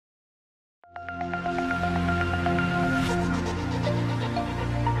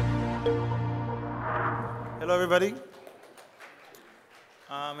Hello, everybody.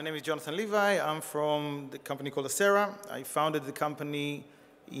 My name is Jonathan Levi. I'm from the company called Hacera. I founded the company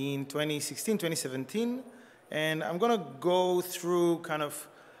in 2016, 2017. And I'm going to go through kind of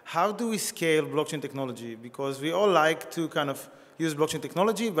how do we scale blockchain technology? Because we all like to kind of use blockchain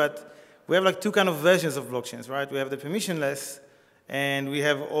technology, but we have like two kind of versions of blockchains, right? We have the permissionless, and we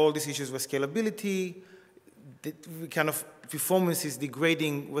have all these issues with scalability. The kind of performance is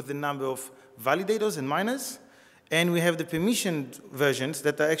degrading with the number of validators and miners. And we have the permissioned versions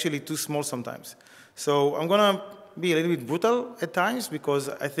that are actually too small sometimes. So I'm going to be a little bit brutal at times because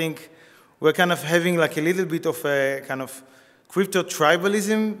I think we're kind of having like a little bit of a kind of crypto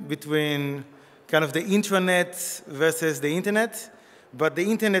tribalism between kind of the intranet versus the internet. But the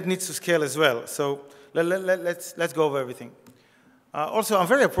internet needs to scale as well. So let's go over everything. Also, I'm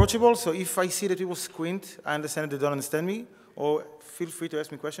very approachable. So if I see that people squint, I understand that they don't understand me. Or feel free to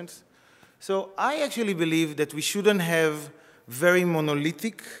ask me questions. So I actually believe that we shouldn't have very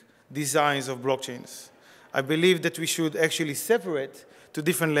monolithic designs of blockchains. I believe that we should actually separate to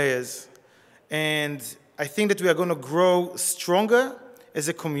different layers. And I think that we are going to grow stronger as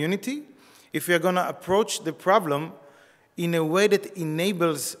a community if we are going to approach the problem in a way that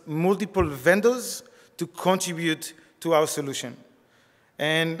enables multiple vendors to contribute to our solution.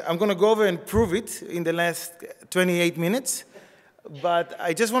 And I'm going to go over and prove it in the last 28 minutes. But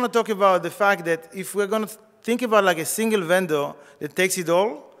I just want to talk about the fact that if we're going to think about like a single vendor that takes it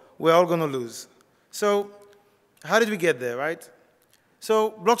all, we're all going to lose. So how did we get there, right?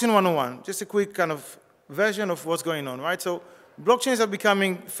 So blockchain 101, just a quick kind of version of what's going on, right? So blockchains are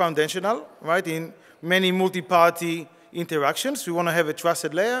becoming foundational, right, in many multi-party interactions. We want to have a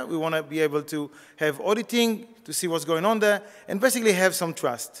trusted layer. We want to be able to have auditing to see what's going on there and basically have some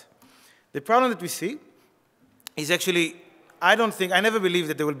trust. The problem that we see is actually I never believed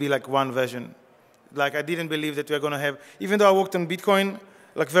that there will be like one version. Like I didn't believe that we are going to have, even though I worked on Bitcoin,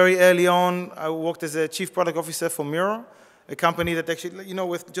 like very early on, I worked as a chief product officer for Mirror, a company that actually, you know,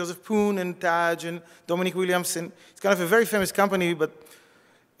 with Joseph Poon and Taj and Dominic Williams, and it's kind of a very famous company, but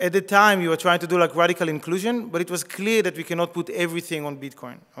at the time you were trying to do like radical inclusion, but it was clear that we cannot put everything on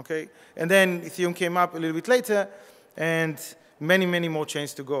Bitcoin, okay? And then Ethereum came up a little bit later, and many, many more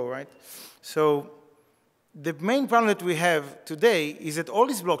chains to go, right? So the main problem that we have today is that all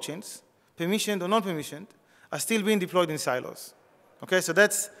these blockchains, permissioned or non-permissioned, are still being deployed in silos. Okay, so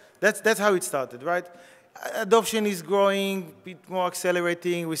that's how it started, right? Adoption is growing, a bit more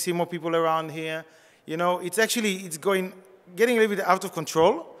accelerating. We see more people around here. You know, it's getting a little bit out of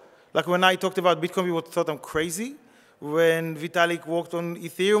control. Like when I talked about Bitcoin, people thought I'm crazy. When Vitalik worked on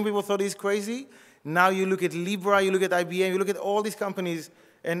Ethereum, people thought he's crazy. Now you look at Libra, you look at IBM, you look at all these companies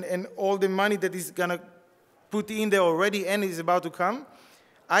and all the money that is going to put in there already and is about to come.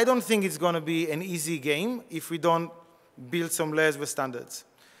 I don't think it's going to be an easy game if we don't build some layers with standards.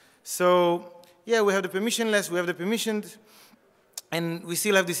 So yeah, we have the permissionless, we have the permissioned, and we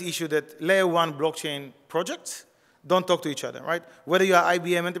still have this issue that layer one blockchain projects don't talk to each other, right? Whether you are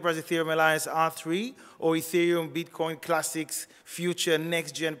IBM, Enterprise Ethereum Alliance, R3, or Ethereum, Bitcoin, Classics, Future,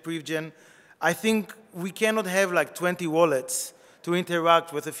 Next Gen, Pre-Gen, I think we cannot have like 20 wallets to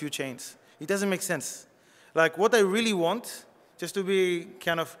interact with a few chains. It doesn't make sense. Like what I really want, just to be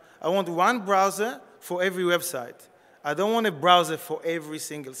kind of, I want one browser for every website. I don't want a browser for every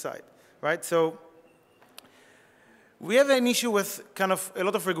single site, right? So we have an issue with kind of a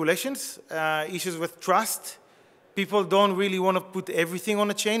lot of regulations, issues with trust. People don't really want to put everything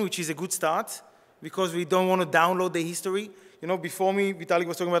on a chain, which is a good start, because we don't want to download the history. You know, before me, Vitalik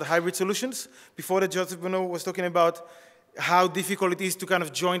was talking about hybrid solutions. Before that, Joseph Beno was talking about how difficult it is to kind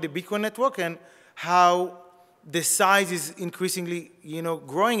of join the Bitcoin network and how the size is increasingly, you know,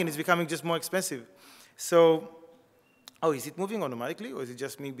 growing and it's becoming just more expensive. So, oh, is it moving automatically or is it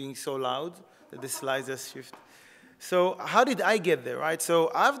just me being so loud that the slides just shift? So how did I get there, right?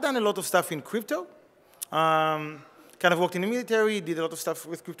 So I've done a lot of stuff in crypto, kind of worked in the military, did a lot of stuff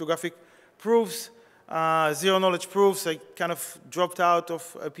with cryptographic proofs, zero-knowledge proofs. I kind of dropped out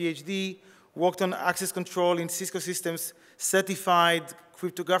of a PhD, worked on access control in Cisco systems, certified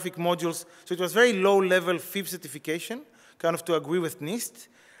cryptographic modules. So it was very low-level FIB certification, kind of to agree with NIST.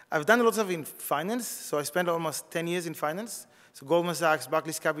 I've done a lot of stuff in finance. So I spent almost 10 years in finance. So Goldman Sachs,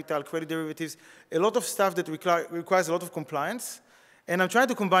 Barclays Capital, credit derivatives, a lot of stuff that requires a lot of compliance. And I'm trying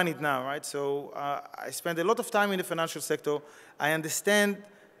to combine it now, right? So I spend a lot of time in the financial sector. I understand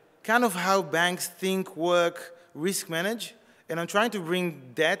kind of how banks think, work, risk manage. And I'm trying to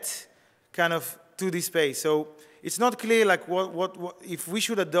bring that kind of to this space. So it's not clear like what if we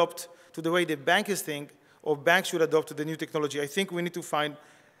should adopt to the way the bankers think or banks should adopt to the new technology. I think we need to find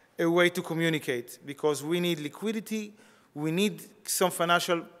a way to communicate because we need liquidity, we need some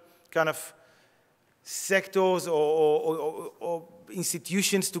financial kind of sectors or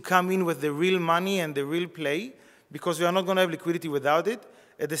institutions to come in with the real money and the real play because we are not going to have liquidity without it.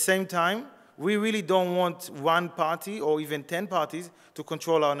 At the same time, we really don't want one party or even 10 parties to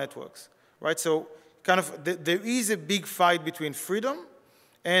control our networks, right? So kind of there is a big fight between freedom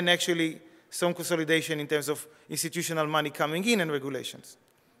and actually some consolidation in terms of institutional money coming in and regulations.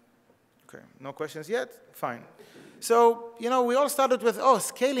 Okay, no questions yet? Fine. So, you know, we all started with, oh,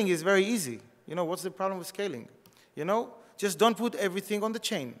 scaling is very easy. You know, what's the problem with scaling? You know, just don't put everything on the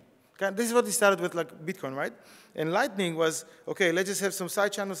chain. Okay, this is what we started with, like Bitcoin, right? And Lightning was, okay, let's just have some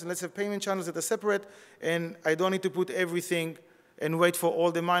side channels and let's have payment channels that are separate, and I don't need to put everything and wait for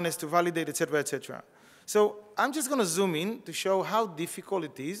all the miners to validate, et cetera, et cetera. So I'm just going to zoom in to show how difficult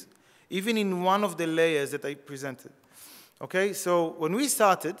it is, even in one of the layers that I presented. Okay, so when we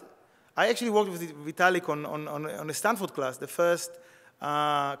started, I actually worked with Vitalik on a Stanford class, the first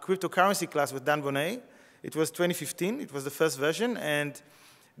cryptocurrency class with Dan Bonet. It was 2015, it was the first version, and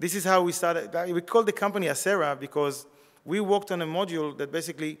this is how we started. We called the company Hacera because we worked on a module that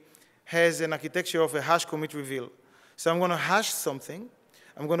basically has an architecture of a hash commit reveal. So I'm going to hash something,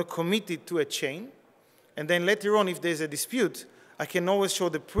 I'm going to commit it to a chain, and then later on, if there's a dispute, I can always show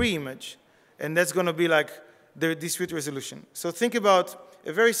the pre-image, and that's going to be like the dispute resolution. So think about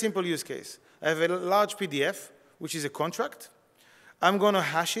a very simple use case. I have a large PDF, which is a contract. I'm going to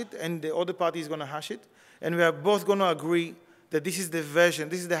hash it, and the other party is going to hash it, and we are both going to agree that this is the version,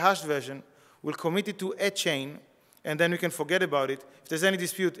 this is the hashed version. We'll commit it to a chain, and then we can forget about it. If there's any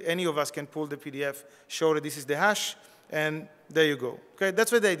dispute, any of us can pull the PDF, show that this is the hash, and there you go. Okay,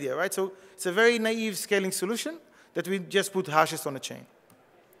 that's the idea, right? So it's a very naive scaling solution that we just put hashes on a chain.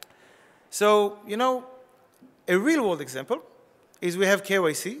 So, you know, a real-world example is we have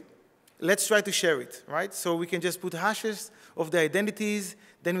KYC. Let's try to share it, right? So we can just put hashes of the identities,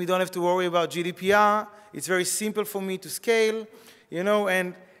 then we don't have to worry about GDPR. It's very simple for me to scale, you know,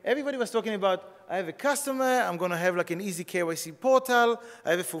 and everybody was talking about, I have a customer, I'm going to have like an easy KYC portal,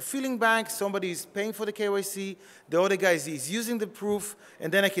 I have a fulfilling bank, somebody is paying for the KYC, the other guy is using the proof,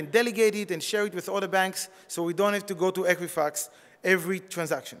 and then I can delegate it and share it with other banks, so we don't have to go to Equifax every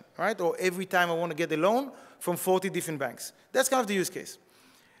transaction, right? Or every time I want to get a loan from 40 different banks. That's kind of the use case.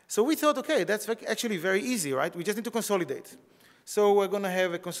 So we thought, okay, that's actually very easy, right? We just need to consolidate. So we're going to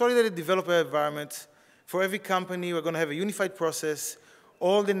have a consolidated developer environment. For every company, we're going to have a unified process.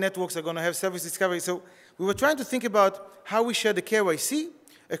 All the networks are going to have service discovery. So we were trying to think about how we share the KYC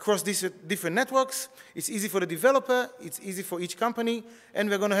across these different networks. It's easy for the developer. It's easy for each company. And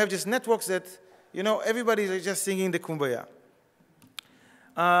we're going to have just networks that, you know, everybody is just singing the Kumbaya.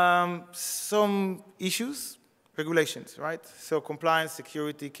 Some issues, regulations, right? So compliance,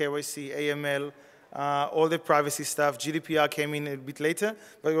 security, KYC, AML, all the privacy stuff. GDPR came in a bit later,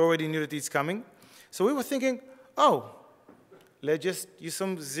 but we already knew that it's coming. So we were thinking, oh, let's just use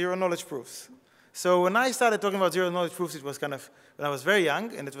some zero-knowledge proofs. So when I started talking about zero-knowledge proofs, it was kind of, when I was very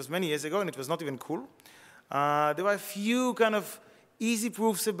young, and it was many years ago, and it was not even cool. There were a few kind of easy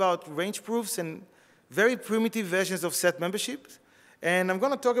proofs about range proofs and very primitive versions of set membership. And I'm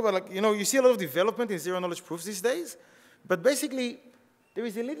going to talk about, like, you know, you see a lot of development in zero-knowledge proofs these days, but basically, there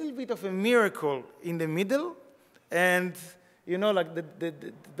is a little bit of a miracle in the middle, and, you know, like,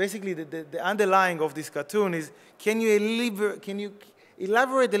 basically, the underlying of this cartoon is, can you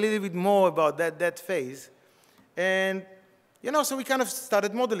elaborate a little bit more about that phase? And, you know, so we kind of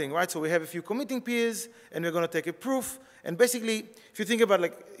started modeling, right? So we have a few committing peers, and we're going to take a proof. And basically, if you think about,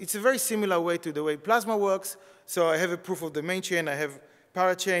 like, it's a very similar way to the way Plasma works. So I have a proof of the main chain. I have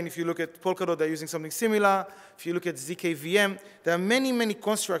parachain. If you look at Polkadot, they're using something similar. If you look at ZKVM, there are many, many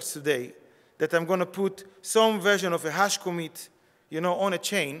constructs today that I'm going to put some version of a hash commit, you know, on a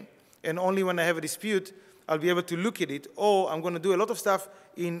chain. And only when I have a dispute, I'll be able to look at it. Or I'm going to do a lot of stuff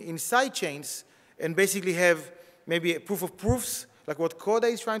in side chains and basically have maybe a proof of proofs, like what Coda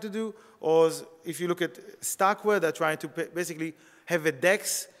is trying to do. Or if you look at Stackware, they're trying to basically have a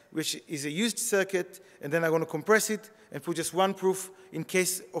DEX, which is a used circuit, and then I'm going to compress it and put just one proof in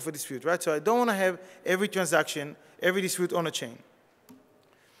case of a dispute, right? So I don't want to have every transaction, every dispute on a chain.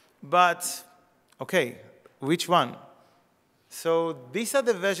 But, okay, which one? So these are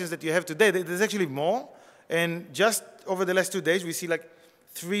the versions that you have today. There's actually more, and just over the last 2 days, we see like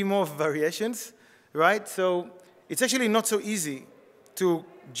 3 more variations, right? So it's actually not so easy to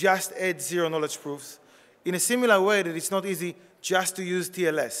just add zero-knowledge proofs in a similar way that it's not easy just to use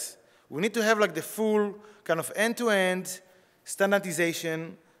TLS. We need to have like the full kind of end-to-end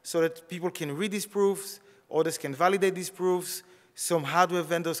standardization so that people can read these proofs, others can validate these proofs, Some hardware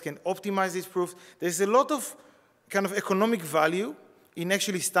vendors can optimize these proofs. There's a lot of kind of economic value in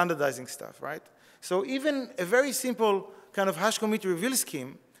actually standardizing stuff, right? So even a very simple kind of hash commit reveal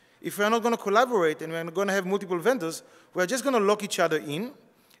scheme, if we're not going to collaborate and we're not going to have multiple vendors, we're just going to lock each other in.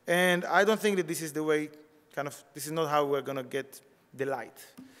 And I don't think that this is the way, this is not how we're going to get the light.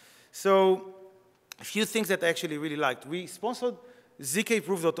 So a few things that I actually really liked. We sponsored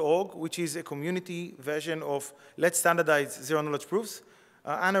zkproof.org, which is a community version of Let's Standardize Zero-Knowledge Proofs.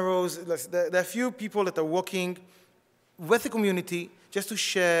 Anna Rose, there are a few people that are working with the community just to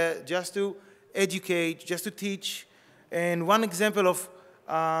share, just to educate, just to teach. And one example of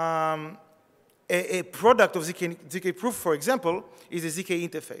a product of ZK Proof, for example, is the ZK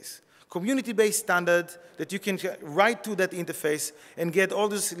interface. Community-based standard that you can write to that interface and get all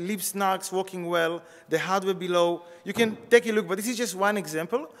those lib snarks working well, the hardware below. You can take a look, but this is just one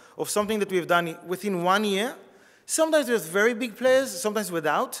example of something that we've done within 1 year. Sometimes with very big players, sometimes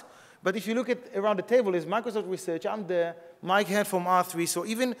without. But if you look at around the table, is Microsoft Research, I'm there, Mike Head from R3, so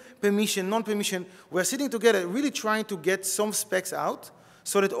even permission, non-permission, we're sitting together really trying to get some specs out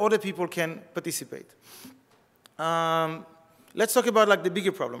so that other people can participate. Let's talk about like the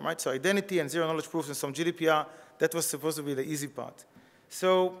bigger problem, right? So identity and zero-knowledge proofs and some GDPR, that was supposed to be the easy part.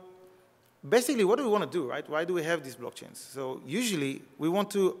 So basically, what do we want to do, right? Why do we have these blockchains? So usually, we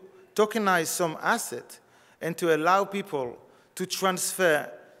want to tokenize some asset and to allow people to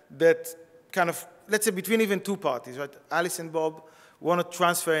transfer that kind of, let's say between even two parties, right? Alice and Bob want to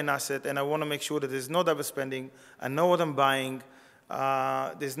transfer an asset, and I want to make sure that there's no double spending. I know what I'm buying.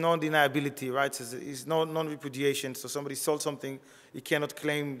 There's no deniability, right? So there's no non-repudiation. So somebody sold something, he cannot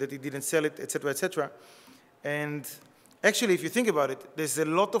claim that he didn't sell it, et cetera, et cetera. And actually, if you think about it, there's a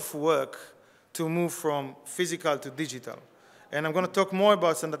lot of work to move from physical to digital. And I'm going to talk more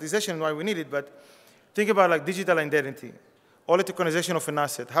about standardization and why we need it, but think about like digital identity, or the tokenization of an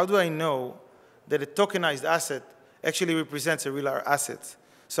asset. How do I know that a tokenized asset actually represents a real asset?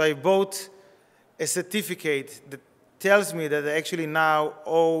 So I bought a certificate that tells me that I actually now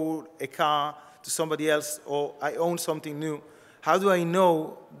owe a car to somebody else, or I own something new. How do I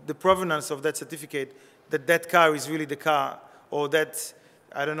know the provenance of that certificate, that that car is really the car, or that,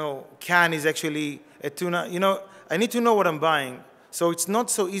 I don't know, can is actually a tuna? You know, I need to know what I'm buying. So it's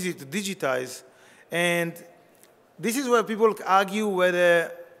not so easy to digitize. And this is where people argue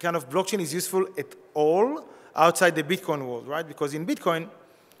whether kind of blockchain is useful at all outside the Bitcoin world, right? Because in Bitcoin,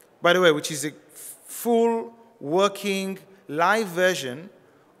 by the way, which is a full working live version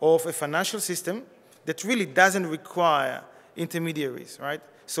of a financial system that really doesn't require intermediaries, right?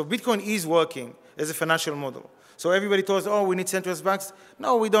 So Bitcoin is working as a financial model. So everybody thought, oh, we need central banks.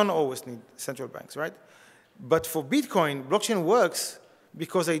 No, we don't always need central banks, right? But for Bitcoin, blockchain works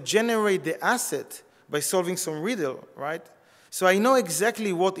because I generate the asset by solving some riddle, right? So I know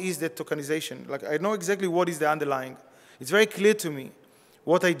exactly what is the tokenization. Like, I know exactly what is the underlying. It's very clear to me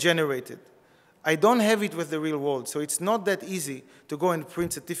what I generated. I don't have it with the real world, so it's not that easy to go and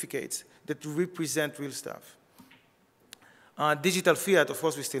print certificates that represent real stuff. Digital fiat, of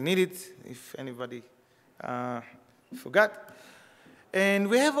course, we still need it, if anybody forgot. And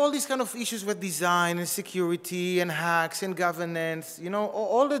we have all these kind of issues with design and security and hacks and governance, you know,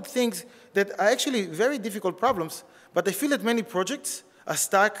 all the things that are actually very difficult problems, but I feel that many projects are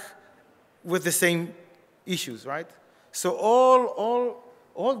stuck with the same issues, right? So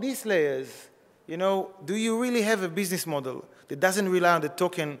all these layers, you know, do you really have a business model that doesn't rely on the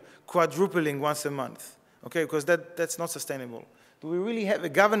token quadrupling once a month? Okay, because that's not sustainable. Do we really have a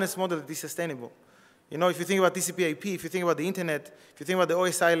governance model that is sustainable? You know, if you think about TCP/IP, if you think about the internet, if you think about the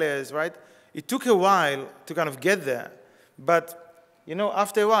OSI layers, right? It took a while to kind of get there. But, you know,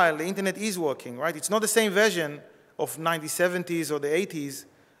 after a while, the internet is working, right? It's not the same version of 1970s or the 80s,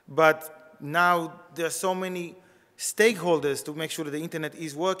 but now there are so many stakeholders to make sure that the internet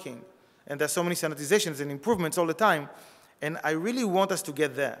is working. And there's so many sanitizations and improvements all the time. And I really want us to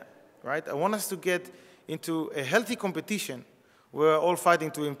get there, right? I want us to get into a healthy competition where we're all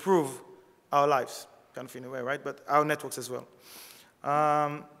fighting to improve our lives, kind of in a way, right? But our networks as well.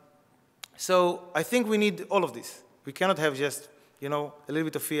 So I think we need all of this. We cannot have just, you know, a little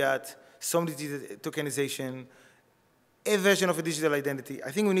bit of fiat, some tokenization, a version of a digital identity.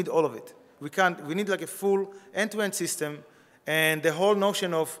 I think we need all of it. We need like a full end-to-end system, and the whole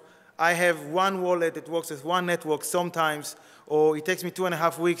notion of I have one wallet that works with one network sometimes, or it takes me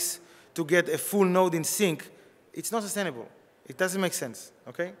 2.5 weeks to get a full node in sync, it's not sustainable. It doesn't make sense,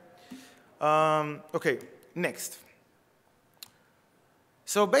 okay? Okay, next.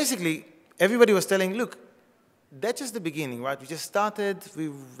 So basically, everybody was telling, look, that's just the beginning, right? We just started, we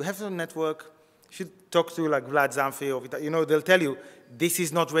have a network, should talk to like Vlad Zamfi, or you know, they'll tell you, this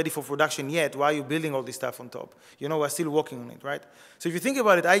is not ready for production yet. Why are you building all this stuff on top? You know, we're still working on it, right? So if you think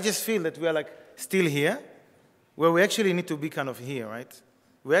about it, I just feel that we are like still here, where we actually need to be kind of here, right?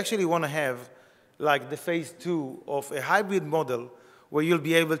 We actually want to have like the phase 2 of a hybrid model where you'll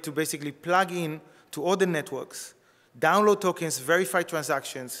be able to basically plug in to other networks, download tokens, verify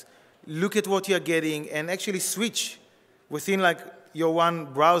transactions, look at what you're getting, and actually switch within like your one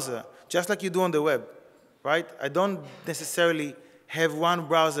browser, just like you do on the web, right? I don't necessarily have one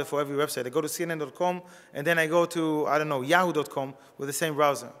browser for every website. I go to CNN.com, and then I go to, I don't know, Yahoo.com with the same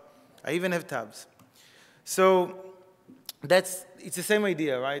browser. I even have tabs. So it's the same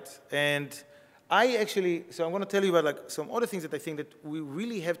idea, right? And so I'm going to tell you about like some other things that I think that we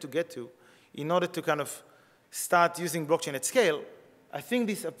really have to get to in order to kind of start using blockchain at scale. I think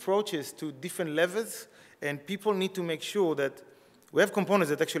these approaches to different levels, and people need to make sure that we have components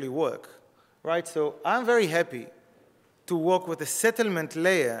that actually work, right? So I'm very happy to work with a settlement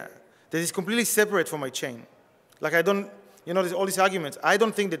layer that is completely separate from my chain. Like I don't, you know, there's all these arguments. I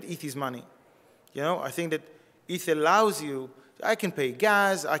don't think that ETH is money. You know, I think that ETH allows you, I can pay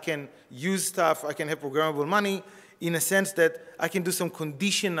gas, I can use stuff, I can have programmable money in a sense that I can do some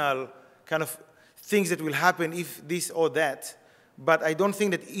conditional kind of things that will happen if this or that. But I don't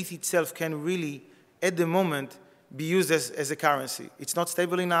think that ETH itself can really, at the moment, be used as a currency. It's not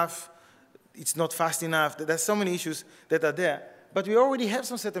stable enough. It's not fast enough. There's so many issues that are there. But we already have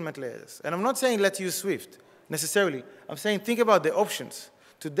some settlement layers. And I'm not saying let's use Swift necessarily. I'm saying think about the options.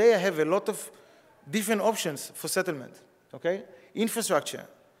 Today I have a lot of different options for settlement, okay? Infrastructure.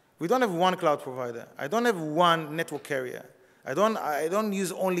 We don't have one cloud provider. I don't have one network carrier. I don't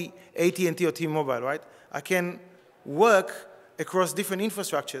use only AT&T or T-Mobile, right? I can work across different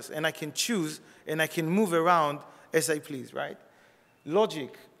infrastructures, and I can choose, and I can move around as I please, right?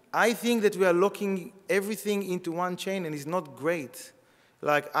 Logic. I think that we are locking everything into one chain, and it's not great.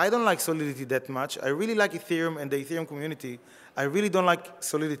 Like, I don't like Solidity that much. I really like Ethereum and the Ethereum community. I really don't like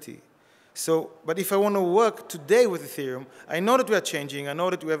Solidity. So, but if I want to work today with Ethereum, I know that we are changing. I know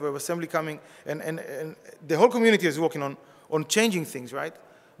that we have WebAssembly coming, and the whole community is working on changing things, right?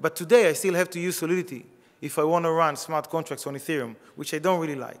 But today, I still have to use Solidity if I want to run smart contracts on Ethereum, which I don't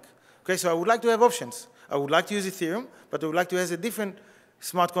really like. Okay, so I would like to have options. I would like to use Ethereum, but I would like to have a different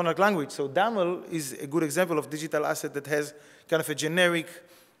smart contract language. So DAML is a good example of digital asset that has kind of a generic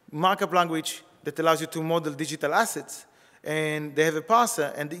markup language that allows you to model digital assets. And they have a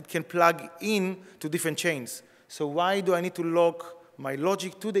parser, and it can plug in to different chains. So why do I need to lock my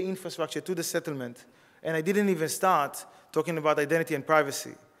logic to the infrastructure, to the settlement? And I didn't even start talking about identity and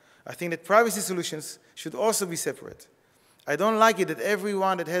privacy. I think that privacy solutions should also be separate. I don't like it that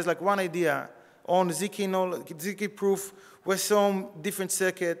everyone that has like one idea on ZK proof with some different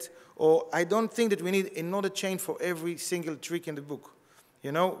circuit, or I don't think that we need another chain for every single trick in the book,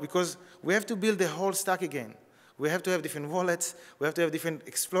 you know, because we have to build the whole stack again. We have to have different wallets, we have to have different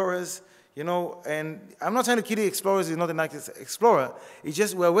explorers, you know, and I'm not saying that Kitty Explorers is not a nice explorer, it's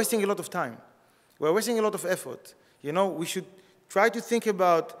just we're wasting a lot of time. We're wasting a lot of effort. You know, we should try to think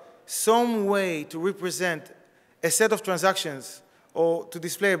about some way to represent a set of transactions or to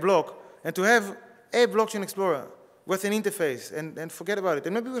display a block and to have a blockchain explorer with an interface and forget about it.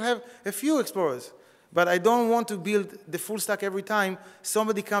 And maybe we'll have a few explorers, but I don't want to build the full stack every time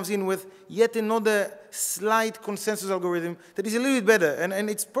somebody comes in with yet another slight consensus algorithm that is a little bit better, and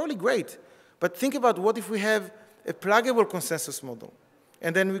it's probably great. But think about what if we have a pluggable consensus model,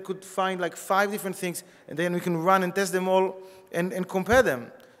 and then we could find like 5 different things, and then we can run and test them all and compare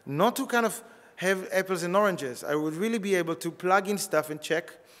them. Not to kind of have apples and oranges. I would really be able to plug in stuff and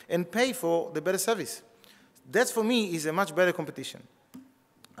check and pay for the better service. That, for me, is a much better competition.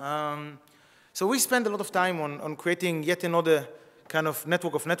 So we spend a lot of time on creating yet another kind of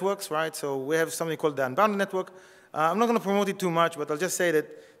network of networks, right? So we have something called the Unbounded Network. I'm not going to promote it too much, but I'll just say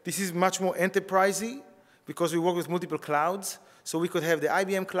that this is much more enterprisey because we work with multiple clouds. So we could have the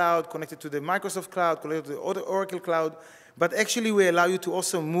IBM cloud connected to the Microsoft cloud, connected to the Oracle cloud, but actually we allow you to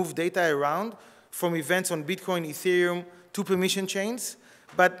also move data around from events on Bitcoin, Ethereum, to permission chains.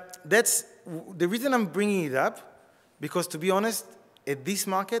 But that's the reason I'm bringing it up, because to be honest, at this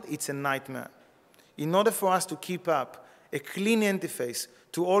market, it's a nightmare. In order for us to keep up a clean interface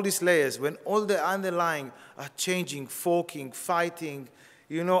to all these layers, when all the underlying are changing, forking, fighting,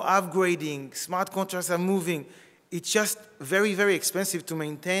 you know, upgrading, smart contracts are moving, it's just very, very expensive to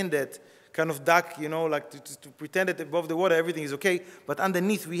maintain that kind of duck, you know, like to pretend that above the water everything is okay, but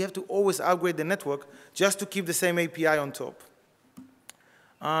underneath we have to always upgrade the network just to keep the same API on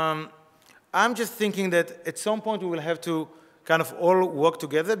I'm just thinking that at some point we will have to kind of all work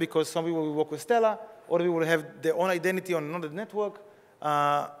together, because some people will work with Stella, other people will have their own identity on another network.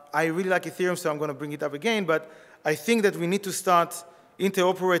 I really like Ethereum, so I'm going to bring it up again, but I think that we need to start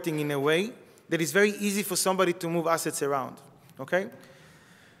interoperating in a way that is very easy for somebody to move assets around, okay?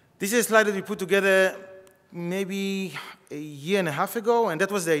 This is a slide that we put together maybe a year and a half ago, and that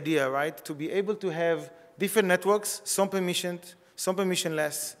was the idea, right? To be able to have different networks, some permissioned, some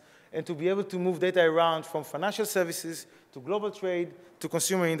permissionless, and to be able to move data around from financial services to global trade to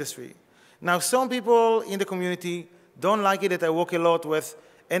consumer industry. Now, some people in the community don't like it that I work a lot with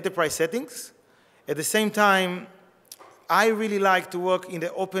enterprise settings. At the same time, I really like to work in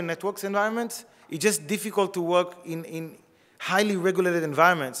the open networks environments. It's just difficult to work in highly regulated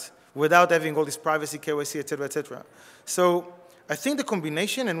environments without having all this privacy, KYC, et cetera, et cetera. So I think the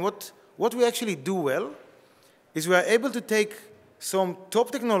combination and what we actually do well is we are able to take some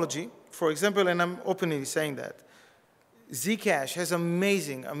top technology, for example, and I'm openly saying that, Zcash has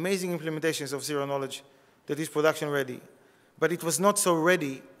amazing, amazing implementations of zero knowledge that is production ready, but it was not so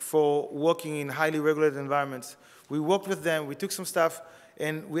ready for working in highly regulated environments. We worked with them, we took some stuff,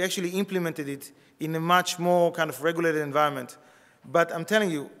 and we actually implemented it in a much more kind of regulated environment. But I'm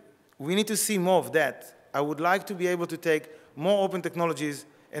telling you, we need to see more of that. I would like to be able to take more open technologies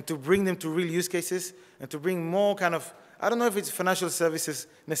and to bring them to real use cases and to bring more kind of, I don't know if it's financial services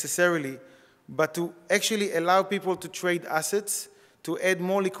necessarily, but to actually allow people to trade assets, to add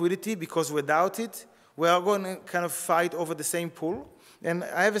more liquidity, because without it, we are going to kind of fight over the same pool. And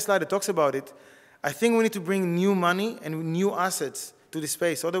I have a slide that talks about it. I think we need to bring new money and new assets to the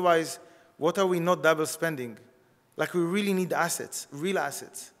space. Otherwise, what are we not double spending? Like, we really need assets, real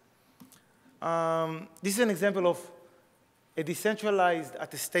assets. This is an example of a decentralized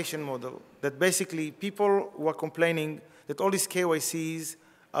attestation model that basically people were complaining that all these KYCs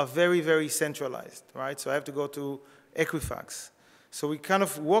are very, very centralized, right? So I have to go to Equifax. So we kind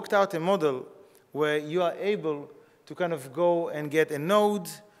of worked out a model where you are able to kind of go and get a node,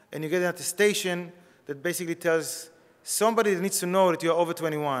 and you get an attestation that basically tells somebody that needs to know that you are over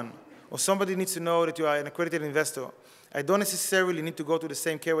 21, or somebody needs to know that you are an accredited investor. I don't necessarily need to go to the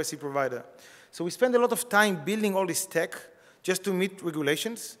same KYC provider. So we spend a lot of time building all this tech just to meet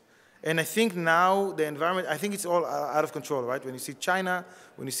regulations. And I think now the environment, I think it's all out of control, right? When you see China,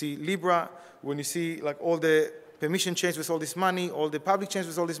 when you see Libra, when you see like all the permission chains with all this money, all the public chains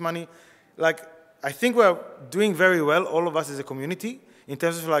with all this money, like I think we're doing very well, all of us as a community, in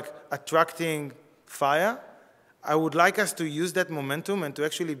terms of like attracting fire. I would like us to use that momentum and to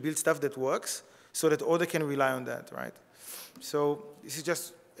actually build stuff that works so that others can rely on that, right? So this is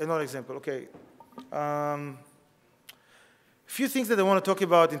just another example. Okay. Few things that I want to talk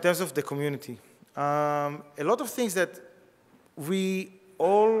about in terms of the community. A lot of things that we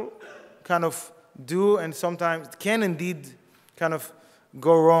all kind of do and sometimes can indeed kind of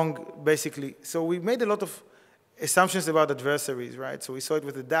go wrong, basically. So we made a lot of assumptions about adversaries, right? So we saw it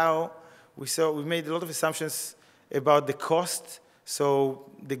with the DAO. We made a lot of assumptions about the cost. So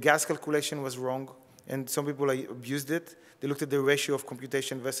the gas calculation was wrong, and some people abused it. They looked at the ratio of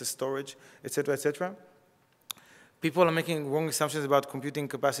computation versus storage, et cetera, et cetera. People are making wrong assumptions about computing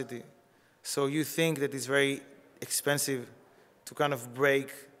capacity. So you think that it's very expensive to kind of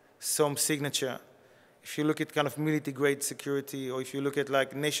break some signature. If you look at kind of military-grade security, or if you look at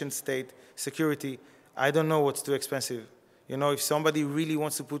like nation-state security, I don't know what's too expensive. You know, if somebody really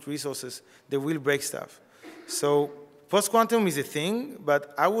wants to put resources, they will break stuff. So post-quantum is a thing,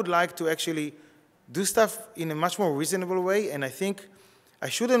 but I would like to actually do stuff in a much more reasonable way, and I think I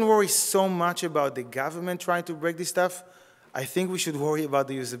shouldn't worry so much about the government trying to break this stuff. I think we should worry about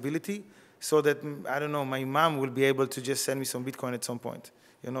the usability so that, I don't know, my mom will be able to just send me some Bitcoin at some point.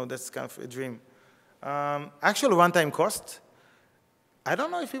 You know, that's kind of a dream. Actual one-time cost, I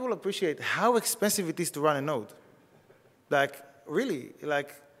don't know if people appreciate how expensive it is to run a node. Like, really,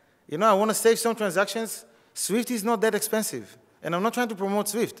 like, you know, I want to save some transactions. Swift is not that expensive. And I'm not trying to promote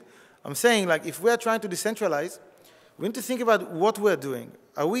Swift. I'm saying, like, if we are trying to decentralize, we need to think about what we're doing.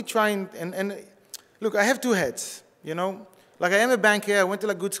 Are we trying, and look, I have two heads, you know? Like, I am a banker, I went to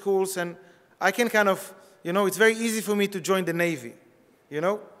like good schools, and I can kind of, you know, it's very easy for me to join the Navy, you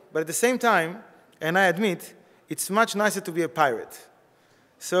know? But at the same time, and I admit, it's much nicer to be a pirate.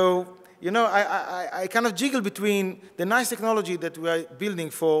 So, you know, I kind of jiggle between the nice technology that we are building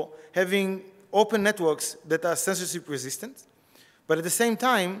for having open networks that are censorship resistant, but at the same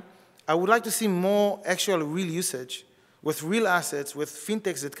time, I would like to see more actual real usage with real assets, with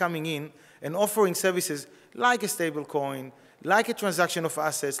fintechs that coming in and offering services like a stable coin, like a transaction of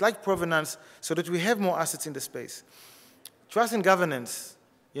assets, like provenance, so that we have more assets in the space. Trust and governance.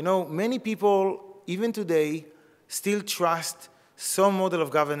 You know, many people, even today, still trust some model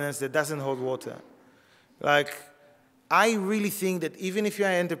of governance that doesn't hold water. Like, I really think that even if you're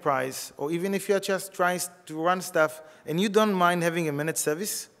an enterprise, or even if you're just trying to run stuff, and you don't mind having a managed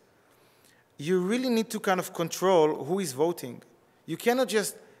service, you really need to kind of control who is voting. You cannot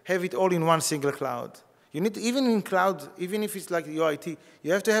just have it all in one single cloud. You need to, even in cloud, even if it's like your IT,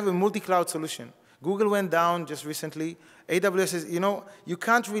 you have to have a multi-cloud solution. Google went down just recently. AWS is, you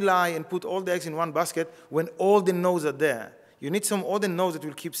can't rely and put all the eggs in one basket when all the nodes are there. You need some other nodes that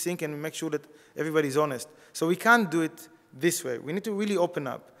will keep sync and make sure that everybody's honest. So we can't do it this way. We need to really open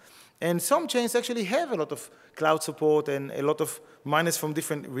up. And some chains actually have a lot of cloud support and a lot of miners from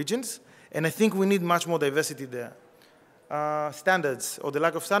different regions. And I think we need much more diversity there. Standards, or the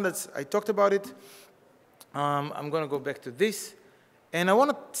lack of standards, I talked about it. I'm going to go back to this. And I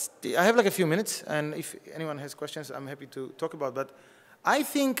have like a few minutes, and if anyone has questions, I'm happy to talk about. But I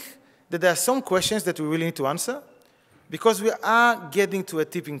think that there are some questions that we really need to answer, because we are getting to a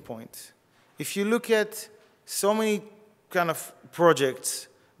tipping point. If you look at so many kind of projects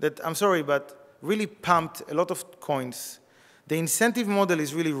that, I'm sorry, but really pumped a lot of coins, the incentive model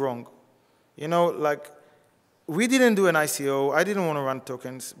is really wrong. Like, we didn't do an ICO. I didn't want to run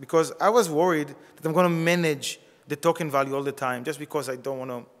tokens because I was worried that I'm going to manage the token value all the time just because I don't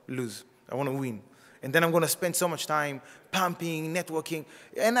want to lose. I want to win. And then I'm going to spend so much time pumping, networking.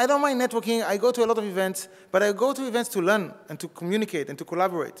 And I don't mind networking. I go to a lot of events, but I go to events to learn and to communicate and to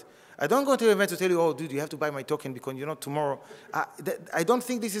collaborate. I don't go to events to tell you, oh, dude, you have to buy my token because, tomorrow. I don't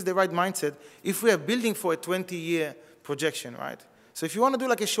think this is the right mindset if we are building for a 20-year projection, right? So if you want to do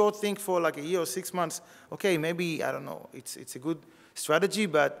like a short thing for like a year or 6 months, okay, maybe, I don't know, it's a good strategy,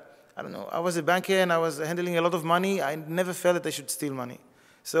 but I don't know. I was a banker and I was handling a lot of money. I never felt that I should steal money.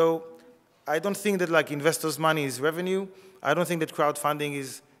 So I don't think that like investors' money is revenue. I don't think that crowdfunding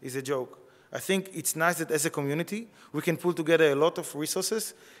is a joke. I think it's nice that as a community, we can pull together a lot of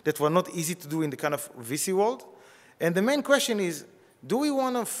resources that were not easy to do in the kind of VC world. And the main question is, do we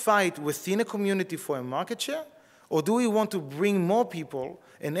want to fight within a community for a market share? Or do we want to bring more people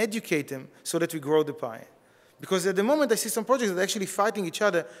and educate them so that we grow the pie? Because at the moment, I see some projects that are actually fighting each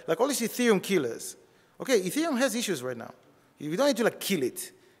other, like all these Ethereum killers. Okay, Ethereum has issues right now. We don't need to like kill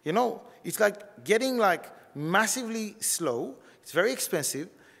it. It's like getting like massively slow. It's very expensive.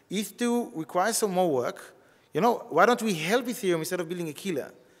 ETH2 requires some more work. Why don't we help Ethereum instead of building a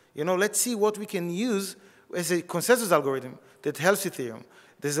killer? Let's see what we can use as a consensus algorithm that helps Ethereum.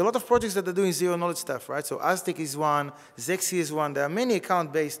 There's a lot of projects that are doing zero-knowledge stuff, right? So Aztec is one, Zexi is one. There are many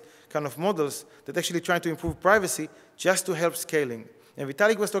account-based kind of models that actually try to improve privacy just to help scaling. And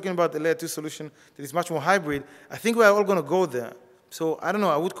Vitalik was talking about the layer 2 solution that is much more hybrid. I think we're all going to go there. So I don't know.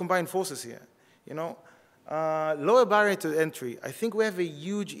 I would combine forces here. Lower barrier to entry. I think we have a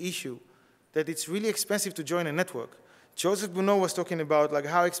huge issue that it's really expensive to join a network. Joseph Bonneau was talking about like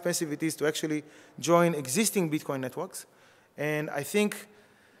how expensive it is to actually join existing Bitcoin networks. And I think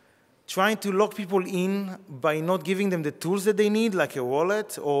trying to lock people in by not giving them the tools that they need, like a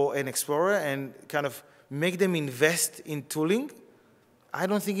wallet or an Explorer, and kind of make them invest in tooling, I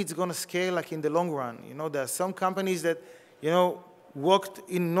don't think it's going to scale like in the long run. There are some companies that, worked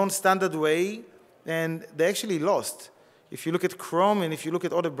in non-standard way, and they actually lost. If you look at Chrome and if you look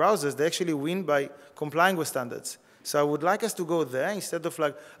at other browsers, they actually win by complying with standards. So I would like us to go there instead of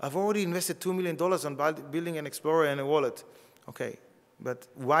like, I've already invested $2 million on building an Explorer and a wallet. Okay. But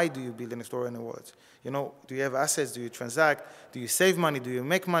why do you build an Explorer and a wallet? Do you have assets? Do you transact? Do you save money? Do you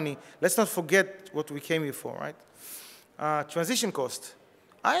make money? Let's not forget what we came here for, right? Transition cost.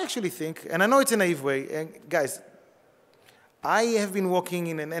 I actually think, and I know it's a naive way, and guys, I have been working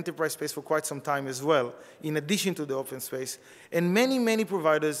in an enterprise space for quite some time as well, in addition to the open space. And many, many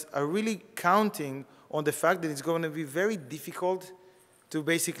providers are really counting on the fact that it's going to be very difficult to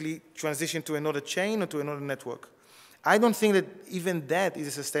basically transition to another chain or to another network. I don't think that even that is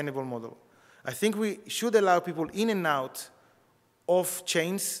a sustainable model. I think we should allow people in and out of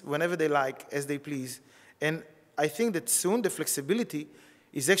chains whenever they like, as they please. And I think that soon the flexibility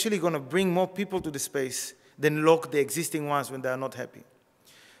is actually going to bring more people to the space than lock the existing ones when they are not happy.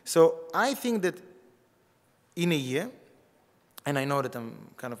 So I think that in a year, and I know that I'm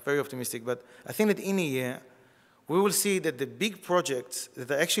kind of very optimistic, but I think that in a year, we will see that the big projects that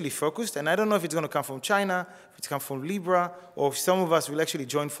are actually focused, and I don't know if it's going to come from China, if it's come from Libra, or if some of us will actually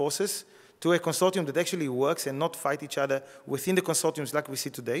join forces to a consortium that actually works and not fight each other within the consortiums like we see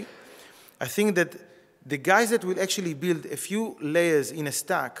today. I think that the guys that will actually build a few layers in a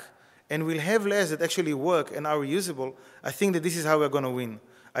stack and will have layers that actually work and are reusable, I think that this is how we're going to win.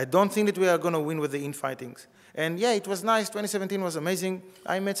 I don't think that we are going to win with the infightings. And yeah, it was nice. 2017 was amazing.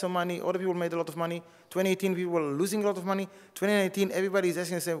 I made some money. Other people made a lot of money. 2018, people were losing a lot of money. 2019, everybody is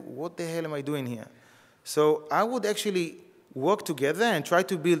asking themselves, what the hell am I doing here? So I would actually work together and try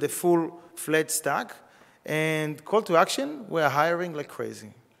to build a full-fledged stack. And call to action, we're hiring like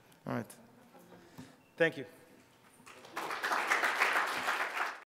crazy. All right. Thank you.